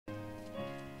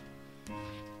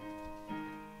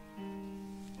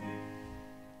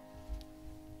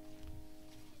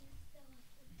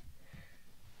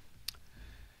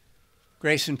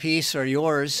Grace and peace are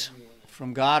yours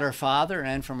from God our Father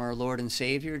and from our Lord and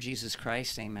Savior, Jesus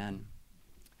Christ. Amen.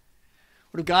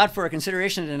 Word of God for our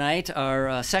consideration tonight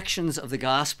are sections of the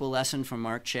gospel lesson from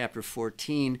Mark chapter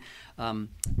 14. I'm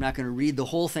not going to read the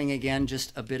whole thing again,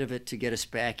 just a bit of it to get us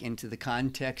back into the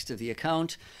context of the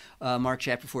account. Mark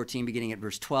chapter 14, beginning at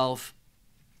verse 12.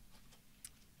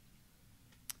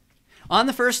 On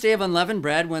the first day of unleavened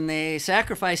bread, when they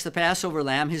sacrificed the Passover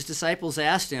lamb, his disciples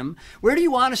asked him, "Where do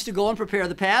you want us to go and prepare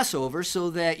the Passover so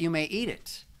that you may eat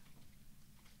it?"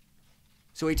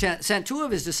 So he sent two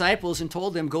of his disciples and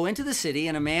told them, "Go into the city,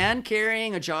 and a man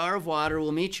carrying a jar of water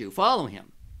will meet you. Follow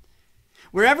him.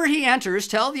 Wherever he enters,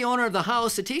 tell the owner of the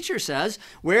house, the teacher says,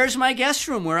 'Where's my guest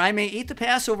room where I may eat the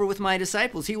Passover with my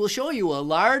disciples?' He will show you a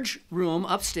large room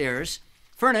upstairs,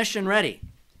 furnished and ready.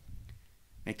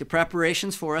 Make the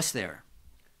preparations for us there."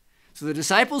 So the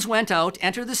disciples went out,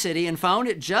 entered the city, and found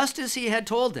it just as he had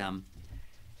told them,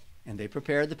 and they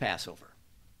prepared the Passover.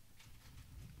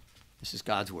 This is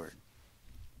God's word.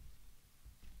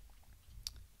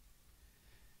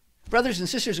 Brothers and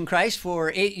sisters in Christ,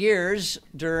 for 8 years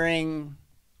during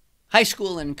high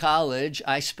school and college,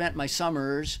 I spent my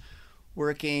summers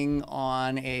working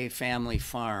on a family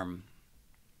farm.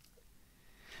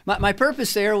 My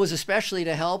purpose there was especially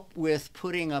to help with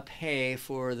putting up hay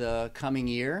for the coming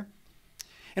year.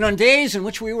 And on days in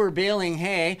which we were baling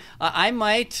hay, I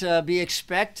might be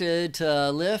expected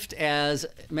to lift as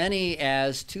many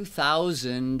as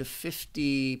 2,000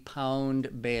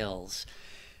 50-pound bales.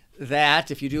 That,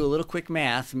 if you do a little quick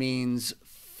math, means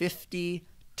 50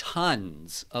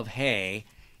 tons of hay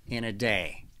in a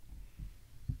day.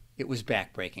 It was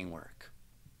backbreaking work.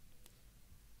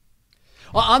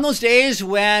 On those days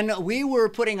when we were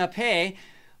putting up hay,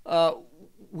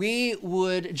 we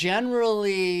would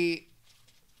generally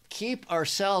keep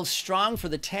ourselves strong for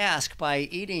the task by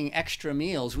eating extra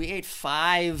meals. We ate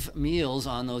 5 meals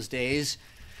on those days.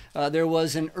 There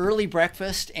was an early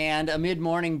breakfast and a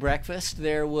mid-morning breakfast.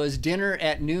 There was dinner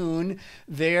at noon.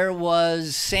 There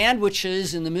was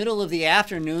sandwiches in the middle of the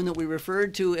afternoon that we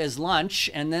referred to as lunch.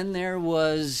 And then there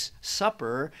was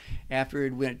supper after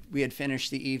we had finished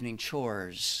the evening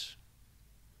chores.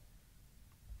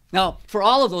 Now, for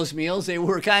all of those meals, they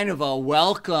were kind of a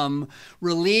welcome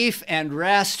relief and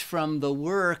rest from the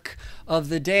work of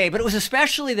the day. But it was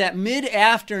especially that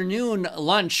mid-afternoon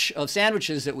lunch of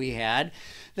sandwiches that we had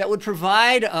that would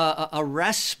provide a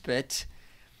respite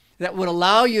that would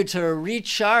allow you to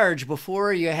recharge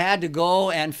before you had to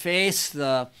go and face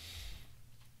the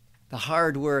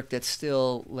hard work that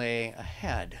still lay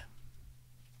ahead.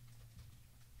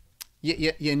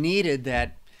 You needed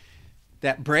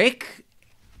that break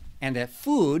and that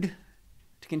food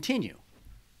to continue.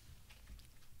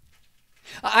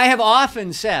 I have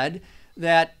often said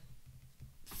that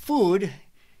food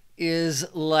is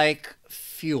like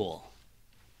fuel.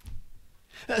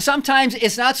 Sometimes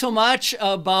it's not so much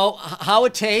about how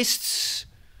it tastes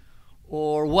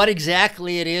or what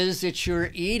exactly it is that you're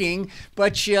eating,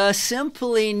 but you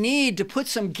simply need to put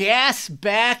some gas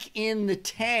back in the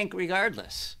tank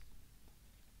regardless.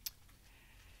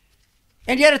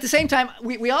 And yet at the same time,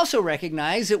 we also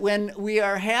recognize that when we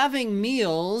are having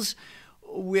meals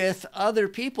with other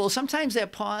people, sometimes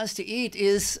that pause to eat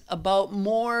is about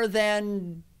more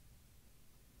than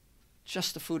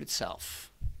just the food itself.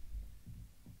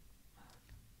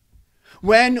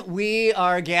 When we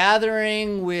are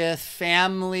gathering with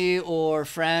family or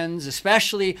friends,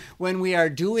 especially when we are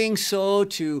doing so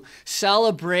to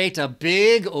celebrate a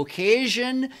big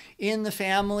occasion in the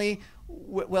family,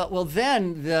 well,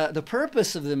 then the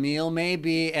purpose of the meal may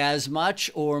be as much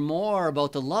or more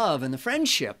about the love and the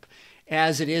friendship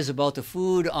as it is about the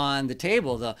food on the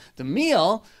table. The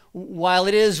meal, while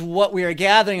it is what we are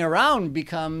gathering around,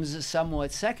 becomes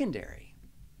somewhat secondary.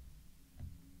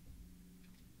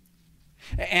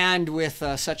 And with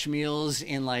such meals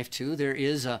in life, too, there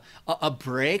is a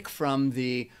break from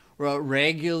the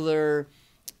regular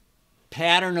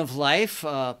pattern of life,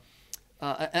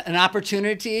 an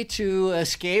opportunity to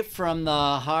escape from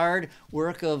the hard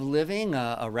work of living,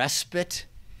 a respite,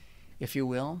 if you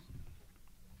will.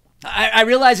 I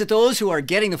realize that those who are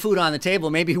getting the food on the table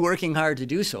may be working hard to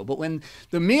do so, but when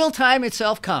the mealtime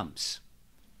itself comes,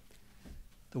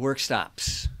 the work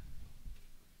stops.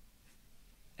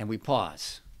 And we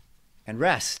pause and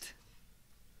rest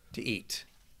to eat.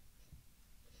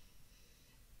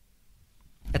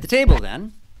 At the table,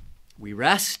 then, we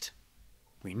rest,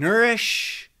 we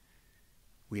nourish,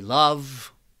 we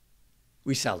love,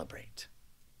 we celebrate.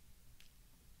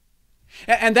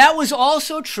 And that was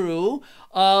also true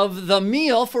of the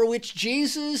meal for which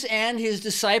Jesus and his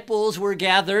disciples were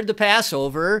gathered, the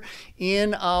Passover,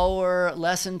 in our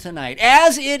lesson tonight.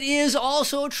 As it is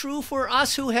also true for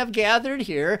us who have gathered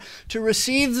here to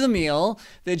receive the meal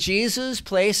that Jesus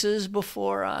places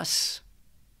before us.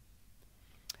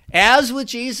 As with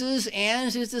Jesus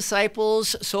and his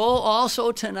disciples, so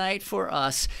also tonight for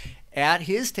us, at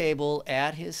his table,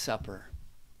 at his supper,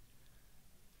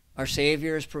 our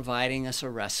Savior is providing us a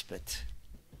respite.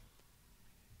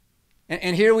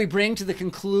 And here we bring to the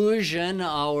conclusion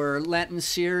our Lenten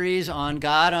series on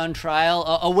God on trial,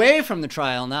 away from the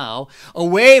trial now,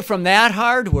 away from that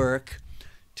hard work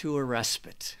to a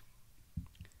respite.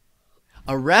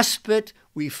 A respite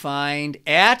we find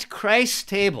at Christ's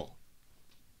table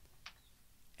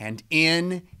and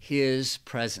in his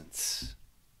presence.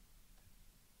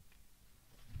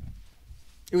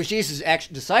 It was Jesus'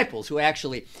 disciples who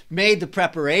actually made the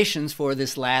preparations for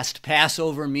this last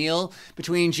Passover meal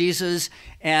between Jesus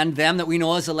and them that we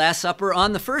know as the Last Supper.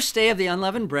 On the first day of the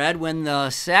unleavened bread, when they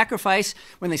sacrificed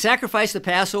the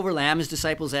Passover lamb, his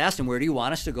disciples asked him, "Where do you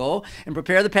want us to go and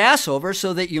prepare the Passover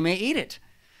so that you may eat it?"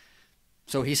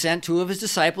 So he sent two of his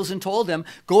disciples and told them,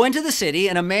 "Go into the city,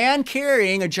 and a man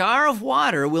carrying a jar of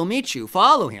water will meet you.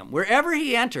 Follow him. Wherever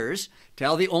he enters,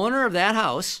 tell the owner of that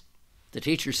house," the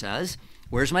teacher says,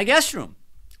 "Where's my guest room,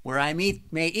 where I may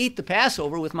eat the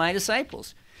Passover with my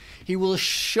disciples? He will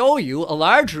show you a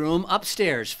large room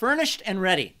upstairs, furnished and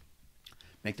ready.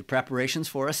 Make the preparations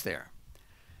for us there."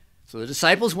 So the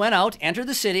disciples went out, entered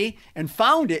the city, and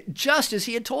found it just as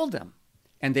he had told them,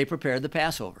 and they prepared the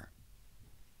Passover.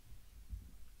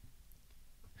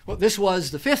 Well, this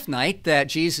was the fifth night that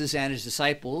Jesus and his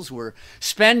disciples were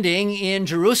spending in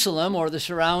Jerusalem or the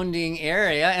surrounding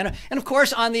area. And of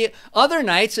course, on the other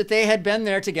nights that they had been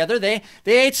there together, they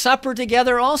ate supper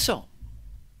together also.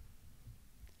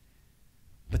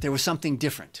 But there was something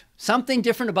different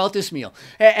about this meal.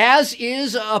 As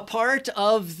is a part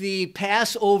of the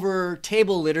Passover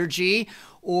table liturgy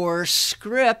or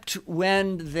script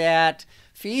when that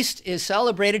feast is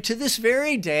celebrated to this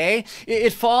very day,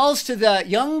 it falls to the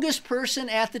youngest person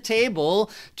at the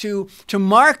table to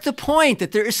mark the point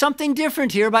that there is something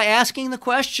different here by asking the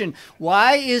question,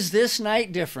 why is this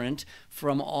night different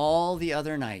from all the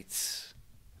other nights?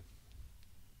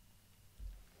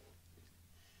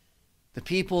 The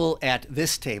people at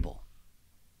this table,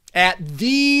 at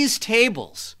these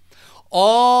tables,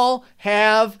 all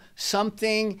have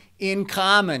something in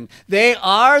common. They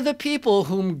are the people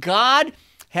whom God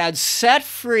had set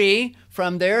free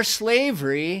from their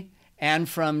slavery and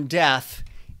from death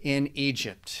in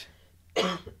Egypt.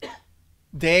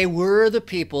 They were the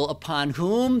people upon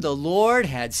whom the Lord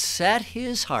had set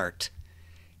his heart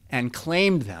and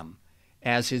claimed them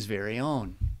as his very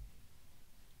own.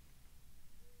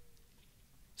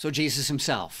 So Jesus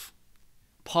himself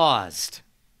paused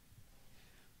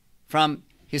from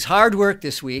his hard work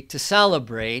this week to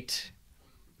celebrate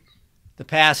the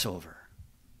Passover.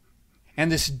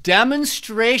 And this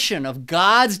demonstration of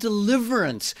God's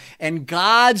deliverance and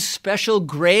God's special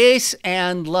grace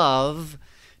and love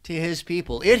to his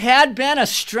people. It had been a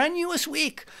strenuous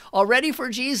week already for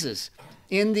Jesus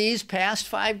in these past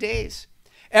 5 days.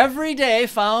 Every day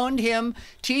found him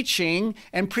teaching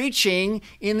and preaching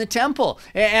in the temple.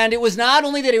 And it was not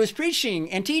only that he was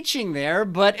preaching and teaching there,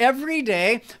 but every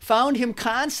day found him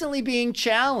constantly being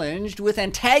challenged with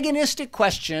antagonistic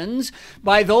questions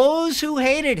by those who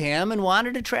hated him and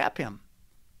wanted to trap him.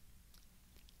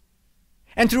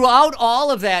 And throughout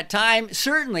all of that time,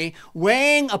 certainly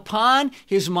weighing upon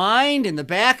his mind in the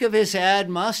back of his head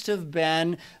must have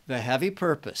been the heavy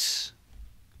purpose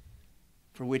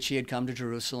for which he had come to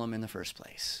Jerusalem in the first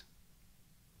place.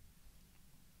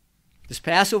 This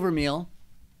Passover meal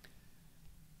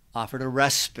offered a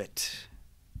respite,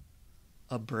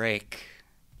 a break,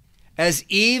 as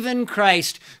even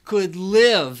Christ could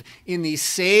live in the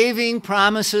saving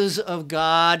promises of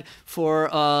God for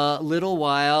a little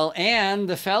while and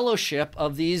the fellowship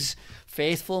of these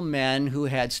faithful men who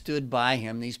had stood by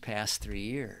him these past 3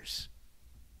 years.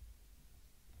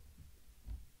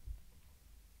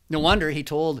 No wonder he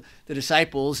told the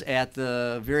disciples at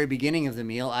the very beginning of the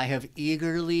meal, "I have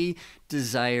eagerly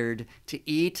desired to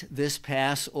eat this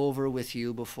Passover with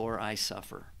you before I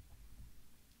suffer."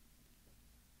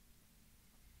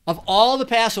 Of all the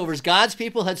Passovers God's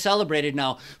people had celebrated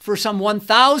now for some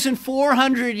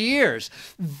 1,400 years,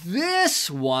 this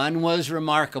one was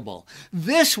remarkable.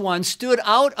 This one stood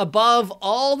out above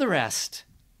all the rest.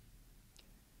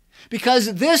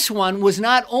 Because this one was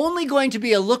not only going to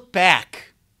be a look back,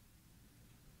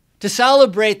 to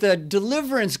celebrate the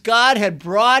deliverance God had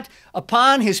brought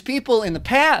upon his people in the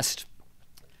past.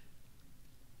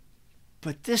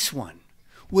 But this one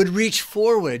would reach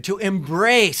forward to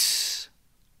embrace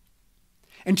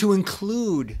and to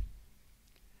include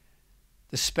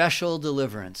the special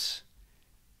deliverance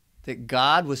that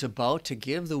God was about to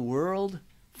give the world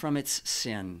from its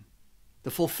sin. The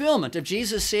fulfillment of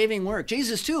Jesus' saving work.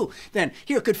 Jesus, too, then,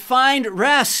 here could find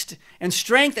rest and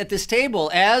strength at this table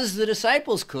as the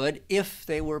disciples could if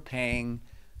they were paying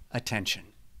attention.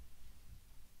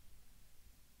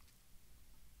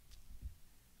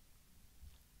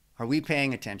 Are we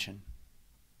paying attention?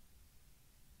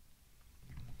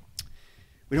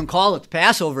 We don't call it the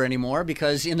Passover anymore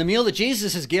because in the meal that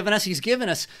Jesus has given us, he's given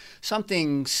us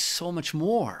something so much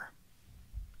more.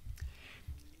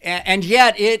 And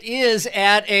yet it is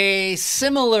at a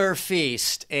similar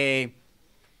feast, a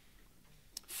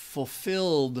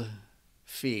fulfilled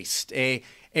feast, a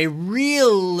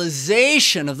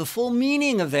realization of the full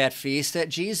meaning of that feast that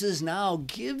Jesus now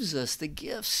gives us the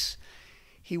gifts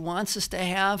he wants us to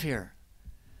have here.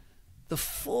 The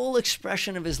full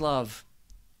expression of his love.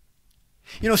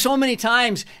 You know, so many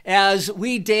times as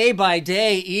we day by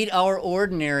day eat our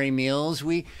ordinary meals,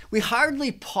 we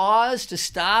hardly pause to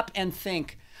stop and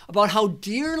think about how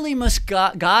dearly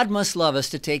God must love us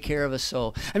to take care of us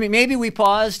so. I mean, maybe we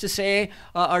pause to say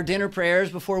our dinner prayers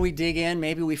before we dig in.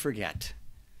 Maybe we forget.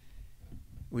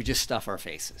 We just stuff our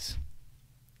faces.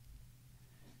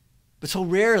 But so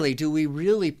rarely do we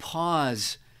really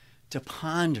pause to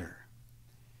ponder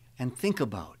and think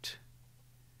about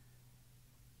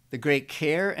the great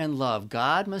care and love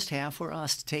God must have for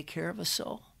us to take care of us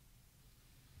so.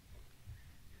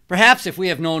 Perhaps if we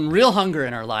have known real hunger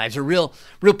in our lives or real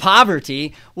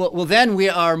poverty, well, then we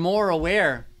are more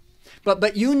aware.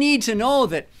 But you need to know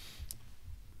that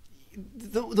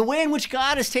the way in which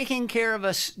God is taking care of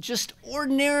us just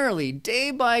ordinarily,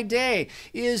 day by day,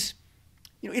 is,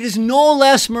 it is no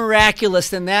less miraculous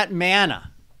than that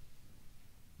manna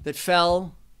that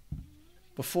fell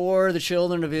before the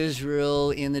children of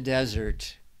Israel in the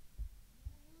desert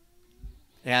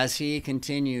as he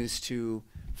continues to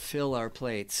fill our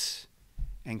plates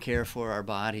and care for our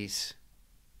bodies.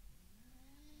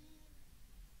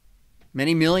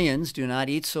 Many millions do not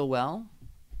eat so well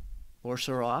or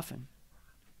so often.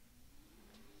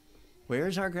 Where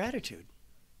is our gratitude?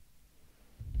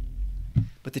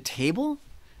 But the table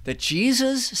that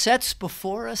Jesus sets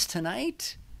before us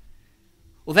tonight,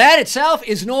 well, that itself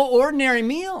is no ordinary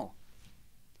meal.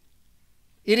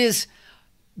 It is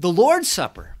the Lord's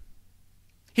Supper.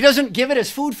 He doesn't give it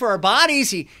as food for our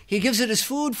bodies. He gives it as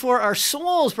food for our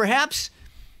souls, perhaps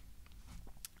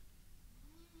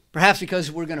because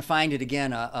we're going to find it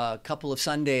again a couple of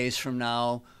Sundays from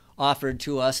now offered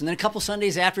to us, and then a couple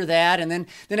Sundays after that, and then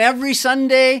every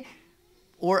Sunday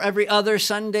or every other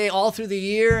Sunday all through the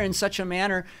year in such a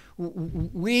manner.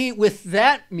 We, with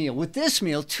this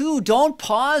meal, too, don't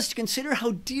pause to consider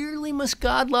how dearly must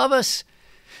God love us,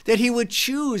 that he would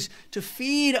choose to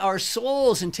feed our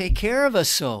souls and take care of us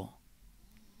so.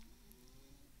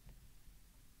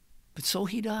 But so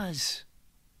he does.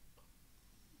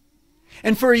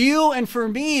 And for you and for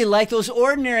me, like those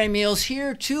ordinary meals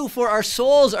here too, for our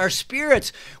souls, our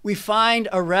spirits, we find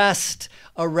a rest,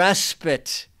 a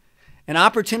respite, an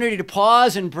opportunity to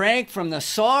pause and break from the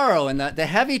sorrow and the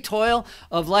heavy toil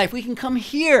of life. We can come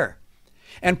here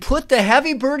and put the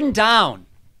heavy burden down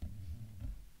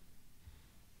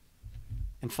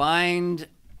and find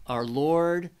our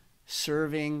Lord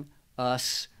serving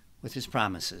us with his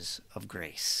promises of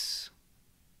grace.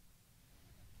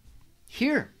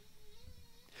 Here,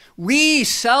 we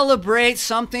celebrate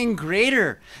something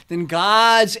greater than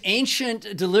God's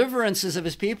ancient deliverances of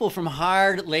his people from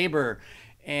hard labor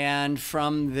and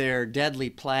from their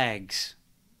deadly plagues.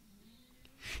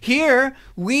 Here,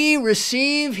 we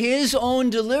receive his own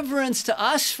deliverance to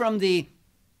us from the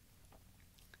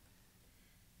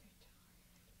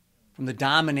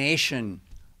domination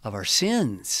of our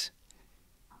sins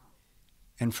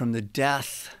and from the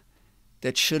death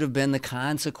that should have been the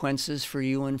consequences for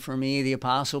you and for me. The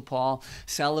Apostle Paul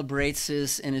celebrates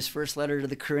this in his first letter to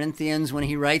the Corinthians when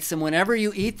he writes them, "Whenever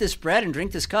you eat this bread and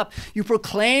drink this cup, you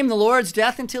proclaim the Lord's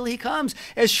death until he comes.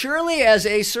 As surely as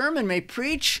a sermon may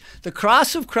preach the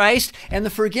cross of Christ and the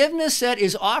forgiveness that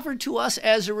is offered to us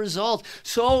as a result,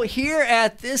 so here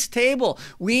at this table,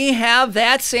 we have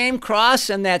that same cross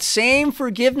and that same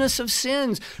forgiveness of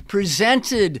sins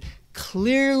presented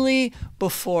clearly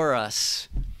before us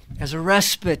as a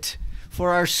respite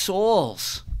for our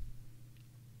souls,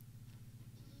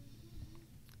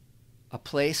 a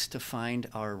place to find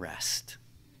our rest.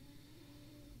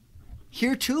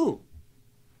 Here too,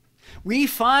 we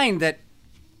find that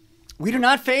we do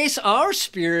not face our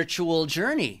spiritual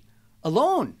journey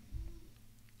alone.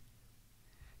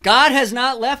 God has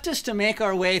not left us to make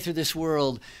our way through this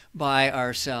world by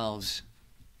ourselves.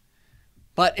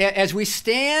 But as we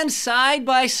stand side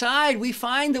by side, we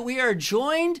find that we are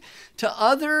joined to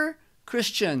other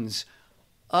Christians,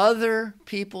 other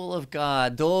people of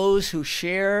God, those who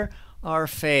share our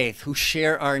faith, who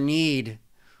share our need,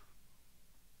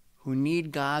 who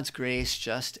need God's grace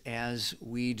just as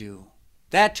we do.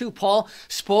 That too, Paul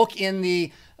spoke in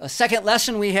the second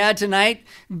lesson we had tonight.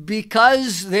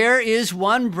 Because there is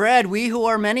one bread, we who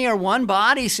are many are one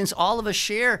body, since all of us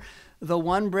share the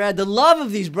one bread. The love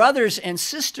of these brothers and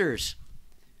sisters,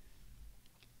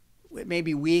 it may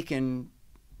be weak and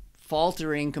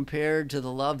faltering compared to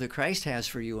the love that Christ has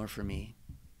for you or for me.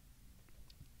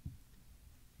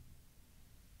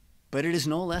 But it is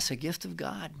no less a gift of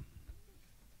God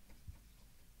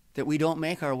that we don't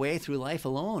make our way through life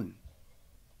alone,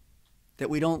 that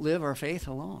we don't live our faith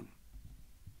alone.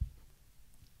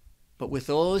 But with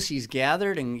those he's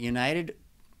gathered and united,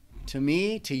 to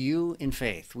me, to you in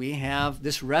faith, we have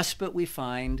this respite we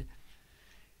find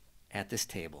at this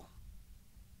table.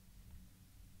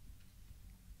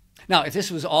 Now, if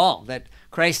this was all that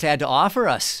Christ had to offer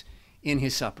us in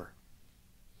his supper,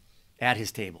 at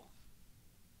his table,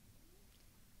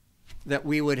 that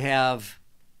we would have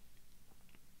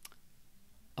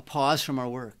a pause from our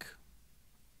work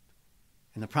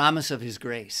and the promise of his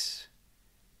grace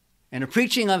and a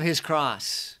preaching of his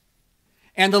cross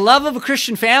and the love of a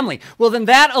Christian family, well, then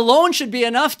that alone should be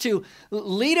enough to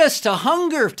lead us to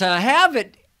hunger, to have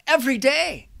it every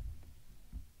day.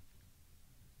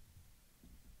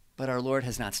 But our Lord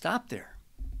has not stopped there.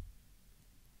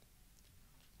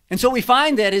 And so we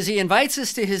find that as he invites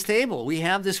us to his table, we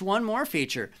have this one more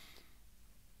feature.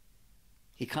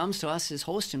 He comes to us as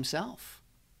host himself.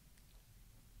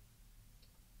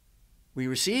 We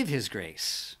receive his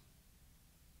grace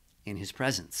in his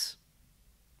presence.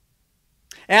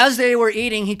 As they were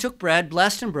eating, he took bread,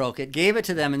 blessed and broke it, gave it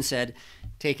to them and said,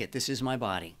 "Take it, this is my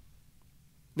body."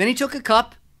 Then he took a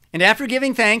cup, and after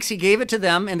giving thanks, he gave it to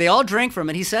them, and they all drank from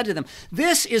it. He said to them,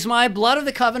 "This is my blood of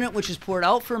the covenant, which is poured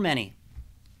out for many."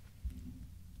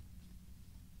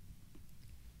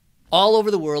 All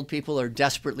over the world, people are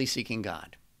desperately seeking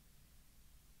God.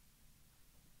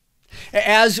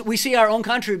 As we see our own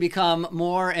country become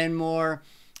more and more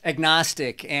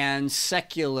agnostic and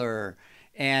secular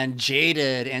and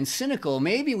jaded and cynical,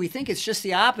 maybe we think it's just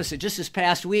the opposite. Just this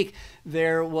past week,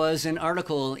 there was an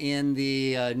article in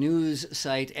the news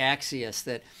site Axios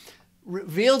that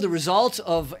revealed the results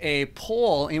of a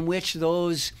poll in which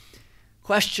those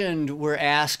questioned were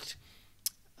asked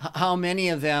how many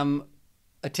of them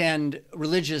attend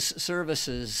religious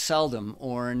services seldom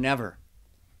or never.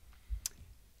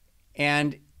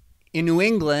 And in New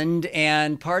England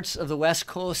and parts of the West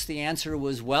Coast, the answer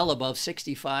was well above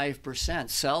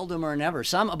 65%, seldom or never,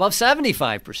 some above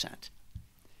 75%.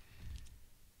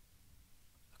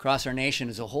 Across our nation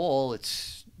as a whole,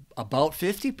 it's about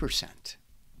 50%.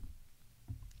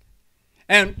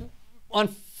 And on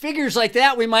figures like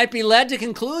that, we might be led to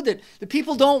conclude that the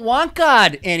people don't want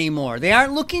God anymore. They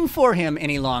aren't looking for him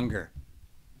any longer.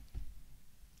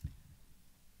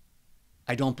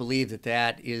 I don't believe that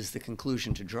that is the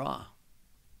conclusion to draw.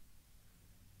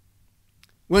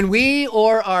 When we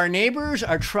or our neighbors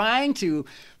are trying to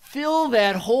fill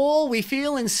that hole we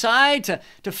feel inside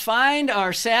to find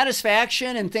our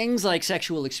satisfaction in things like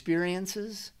sexual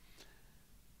experiences,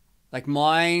 like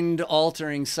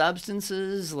mind-altering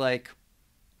substances, like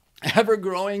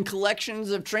ever-growing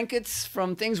collections of trinkets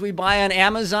from things we buy on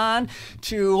Amazon,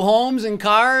 to homes and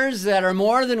cars that are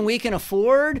more than we can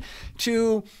afford,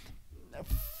 to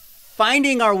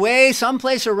finding our way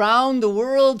someplace around the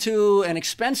world to an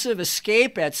expensive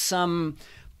escape at some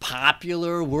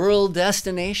popular world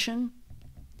destination.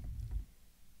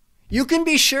 You can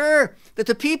be sure that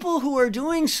the people who are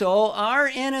doing so are,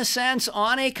 in a sense,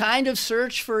 on a kind of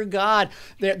search for God.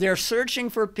 They're searching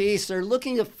for peace. They're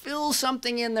looking to fill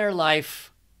something in their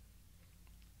life.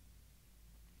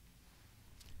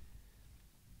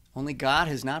 Only God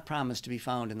has not promised to be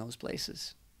found in those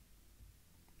places.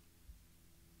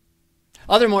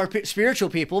 Other more spiritual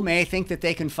people may think that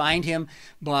they can find him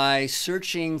by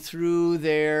searching through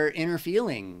their inner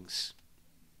feelings.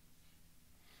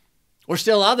 Or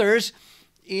still others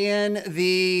in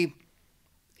the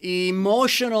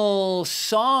emotional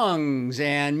songs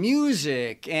and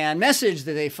music and message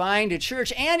that they find at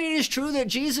church. And it is true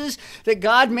that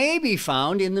God may be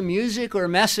found in the music or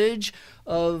message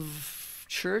of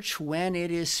church when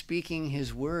it is speaking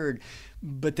his word.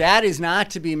 But that is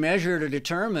not to be measured or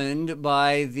determined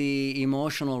by the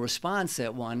emotional response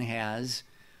that one has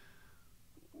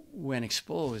when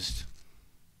exposed.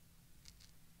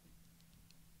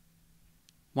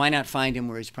 Why not find him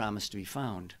where he's promised to be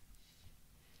found?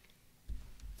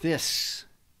 This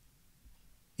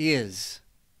is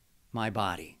my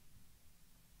body.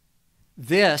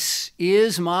 This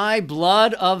is my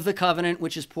blood of the covenant,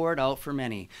 which is poured out for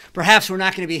many. Perhaps we're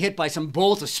not going to be hit by some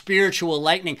bolt of spiritual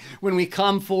lightning when we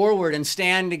come forward and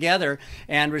stand together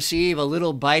and receive a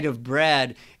little bite of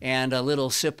bread and a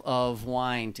little sip of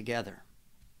wine together.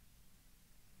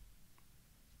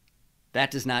 That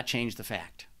does not change the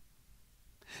fact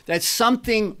that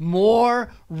something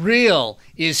more real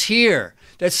is here,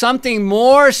 that something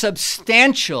more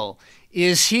substantial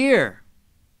is here.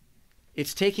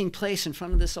 It's taking place in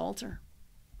front of this altar.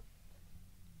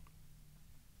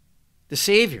 The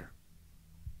Savior,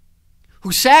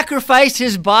 who sacrificed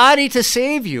his body to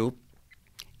save you,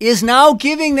 is now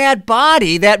giving that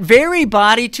body, that very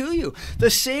body, to you. The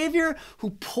Savior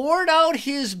who poured out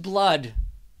his blood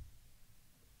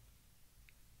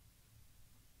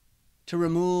to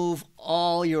remove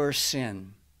all your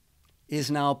sin is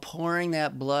now pouring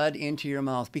that blood into your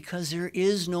mouth, because there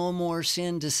is no more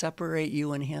sin to separate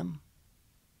you and him.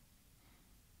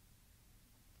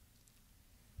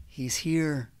 He's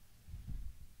here.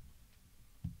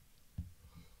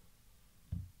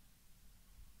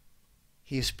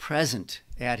 He is present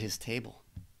at his table.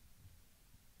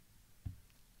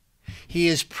 He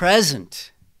is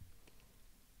present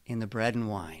in the bread and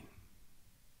wine.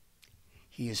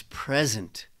 He is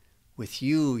present with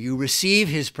you. You receive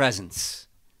his presence.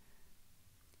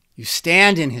 You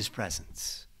stand in his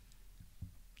presence.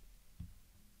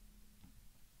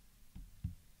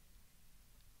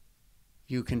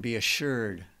 You can be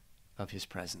assured of his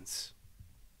presence.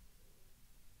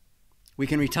 We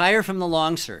can retire from the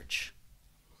long search.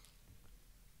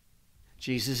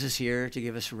 Jesus is here to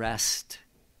give us rest,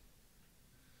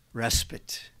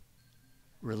 respite,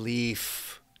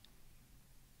 relief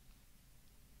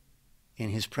in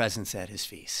his presence at his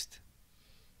feast.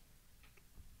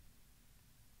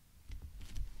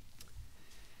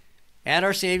 At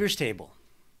our Savior's table,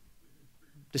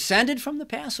 descended from the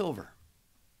Passover,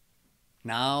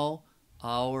 now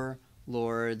our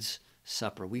Lord's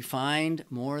Supper, we find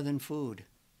more than food.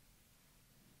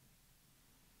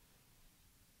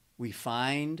 We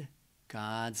find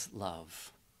God's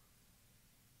love.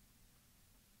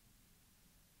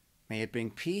 May it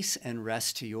bring peace and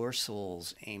rest to your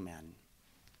souls. Amen.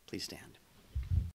 Please stand.